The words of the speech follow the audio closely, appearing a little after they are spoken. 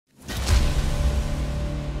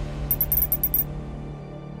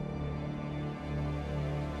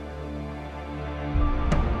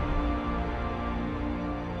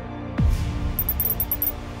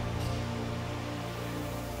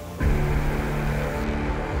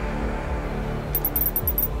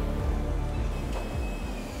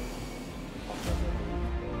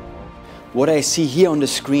What I see here on the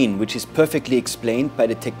screen, which is perfectly explained by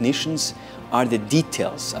the technicians, are the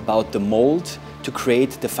details about the mold to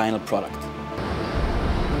create the final product.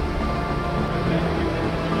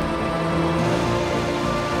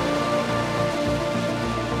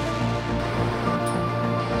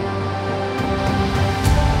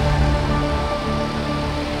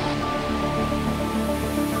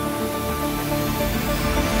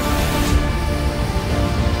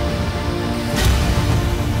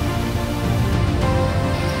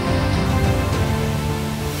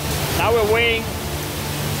 Now we're weighing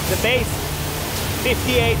the base,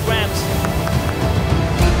 58 grams.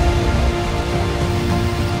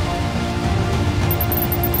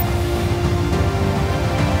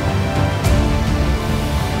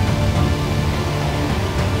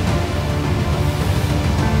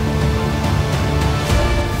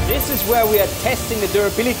 This is where we are testing the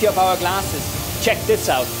durability of our glasses. Check this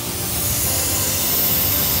out.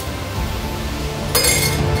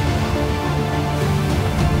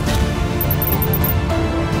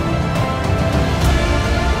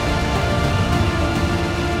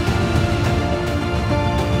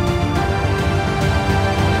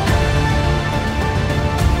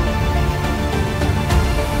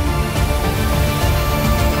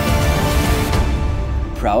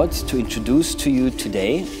 Proud to introduce to you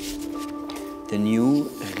today the new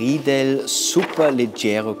Riedel Super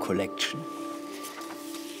Leggero collection.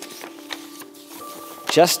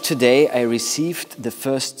 Just today I received the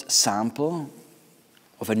first sample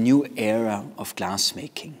of a new era of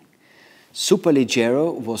glassmaking. Super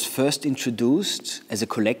Leggero was first introduced as a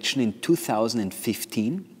collection in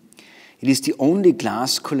 2015. It is the only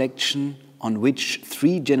glass collection on which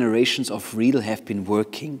 3 generations of Riedel have been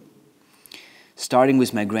working. Starting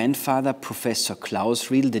with my grandfather, Professor Klaus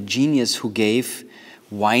Riedel, the genius who gave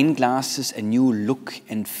wine glasses a new look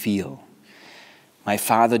and feel. My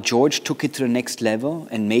father George took it to the next level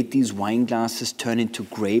and made these wine glasses turn into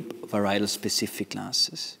grape varietal specific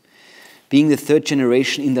glasses. Being the 3rd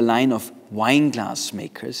generation in the line of wine glass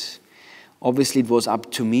makers, obviously it was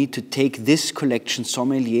up to me to take this collection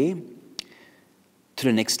sommelier to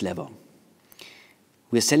the next level.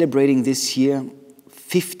 We are celebrating this year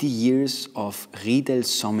 50 years of Riedel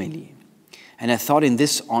sommelier. And I thought in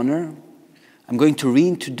this honor, I'm going to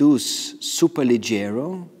reintroduce Super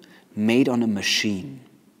Leggero made on a machine.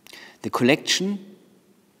 The collection,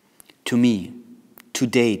 to me, to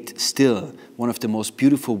date, still one of the most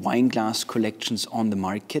beautiful wine glass collections on the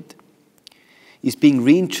market, is being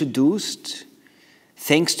reintroduced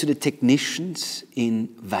thanks to the technicians in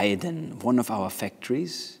Weiden, one of our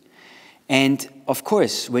factories. And of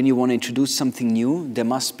course, when you want to introduce something new, there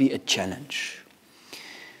must be a challenge.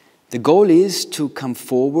 The goal is to come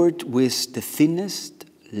forward with the thinnest,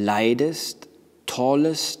 lightest,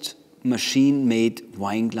 tallest machine-made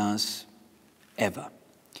wine glass ever.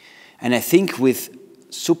 And I think with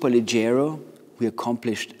Super Leggero, we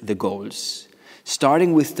accomplished the goals.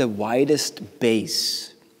 Starting with the widest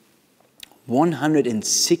base,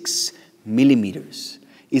 106 millimeters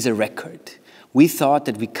is a record. We thought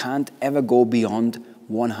that we can't ever go beyond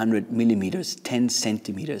 100 millimeters, 10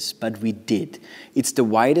 centimeters, but we did. It's the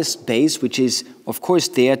widest base, which is, of course,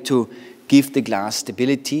 there to give the glass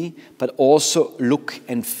stability, but also look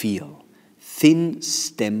and feel. Thin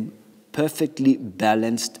stem, perfectly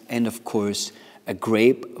balanced, and of course, a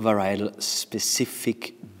grape varietal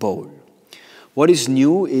specific bowl. What is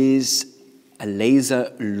new is a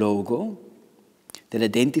laser logo that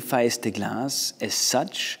identifies the glass as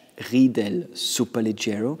such, Riedel Super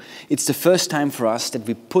Leggero. It's the first time for us that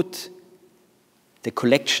we put the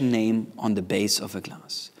collection name on the base of a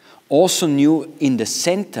glass. Also new in the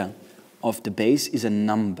center of the base is a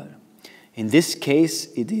number. In this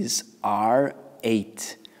case, it is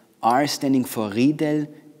R8. R standing for Riedel,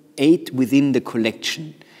 8 within the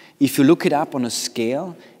collection. If you look it up on a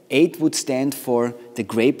scale, 8 would stand for the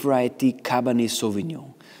grape variety Cabernet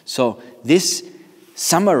Sauvignon. So this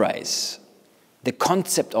summarizes the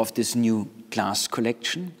concept of this new glass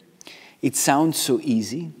collection. It sounds so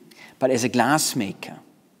easy, but as a glassmaker,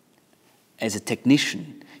 as a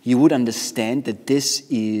technician, you would understand that this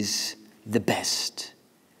is the best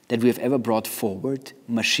that we have ever brought forward,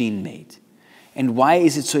 machine-made. And why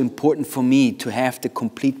is it so important for me to have the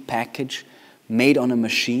complete package made on a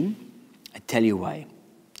machine? I tell you why.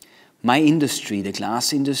 My industry, the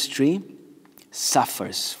glass industry,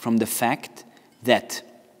 suffers from the fact that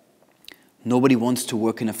nobody wants to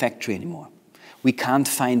work in a factory anymore. We can't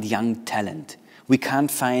find young talent. We can't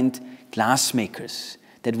find glassmakers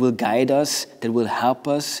that will guide us, that will help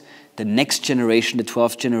us, the next generation, the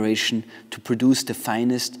 12th generation, to produce the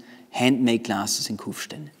finest handmade glasses in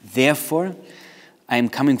Kufstein. Therefore, I am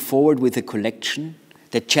coming forward with a collection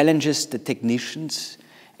that challenges the technicians,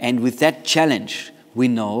 and with that challenge, we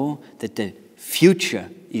know that the future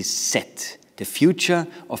is set. The future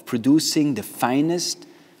of producing the finest,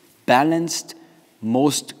 balanced,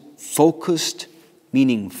 most focused,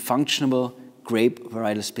 meaning functional, grape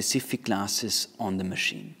varietal specific glasses on the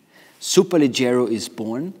machine. Super Leggero is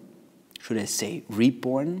born, should I say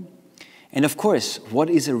reborn. And of course, what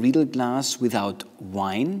is a Riedel glass without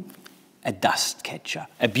wine? A dust catcher.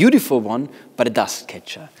 A beautiful one, but a dust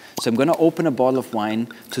catcher. So I'm going to open a bottle of wine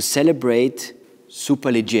to celebrate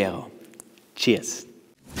Super Leggero. Cheers.